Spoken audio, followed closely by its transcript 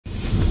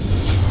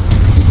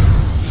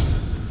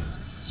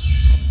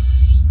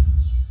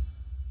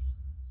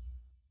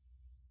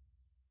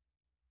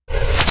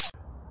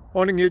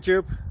Morning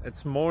YouTube,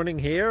 it's morning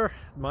here.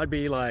 It might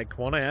be like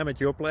 1 a.m.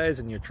 at your place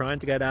and you're trying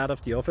to get out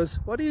of the office.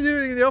 What are you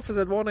doing in the office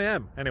at 1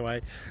 a.m.?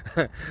 Anyway,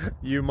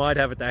 you might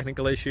have a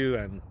technical issue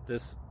and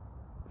this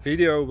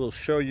video will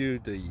show you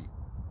the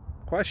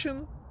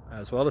question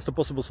as well as the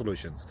possible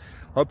solutions.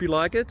 Hope you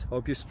like it,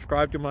 hope you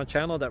subscribe to my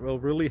channel. That will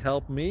really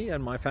help me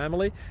and my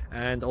family,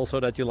 and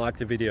also that you like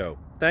the video.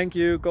 Thank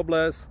you, God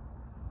bless.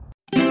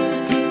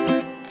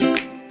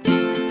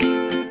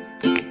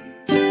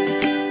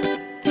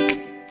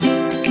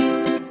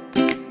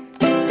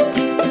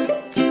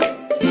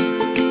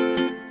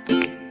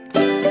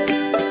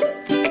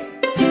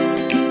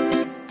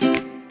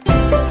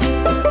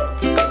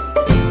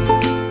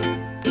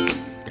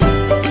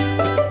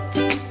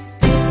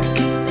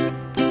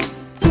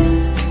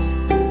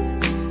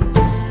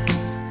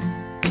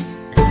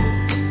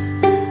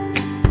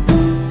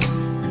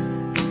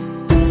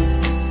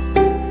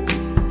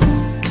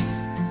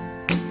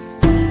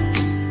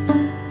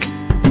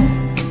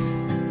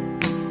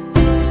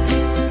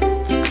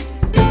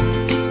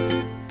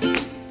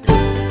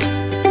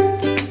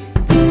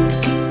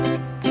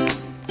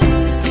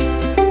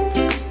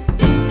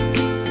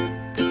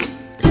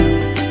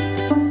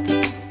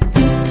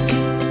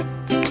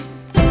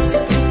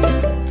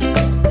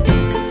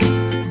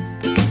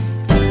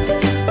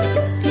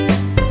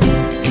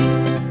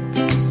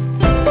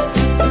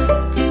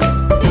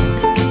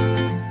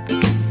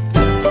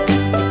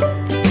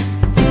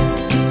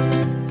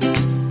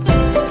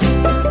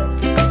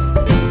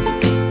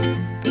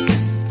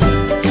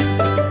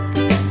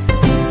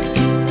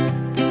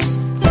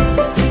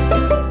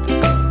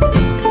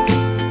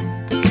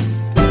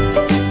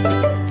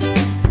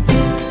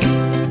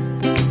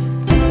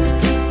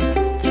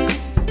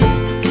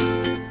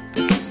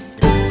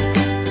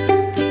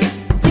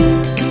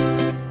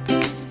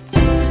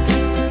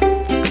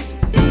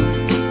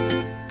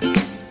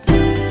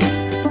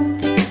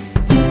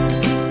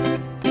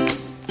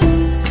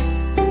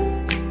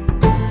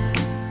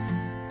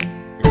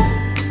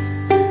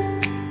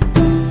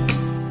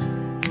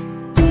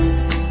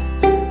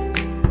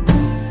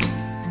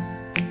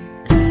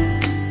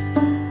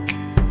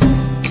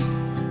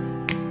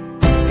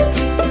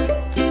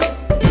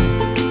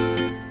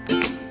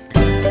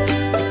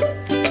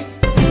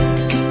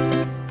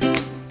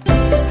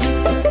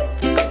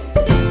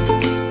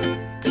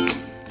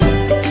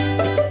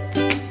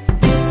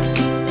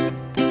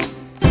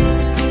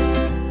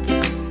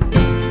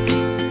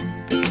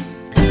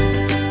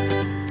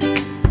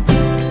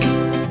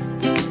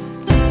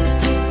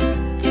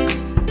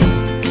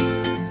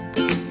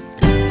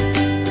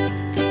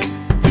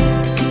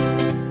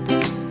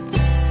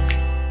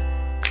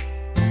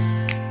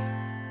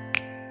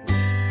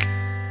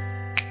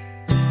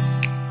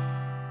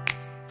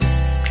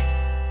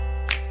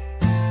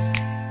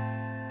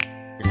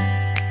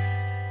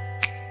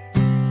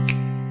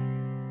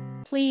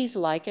 Please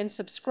like and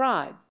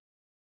subscribe.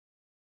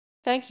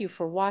 Thank you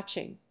for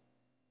watching.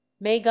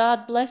 May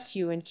God bless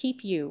you and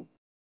keep you.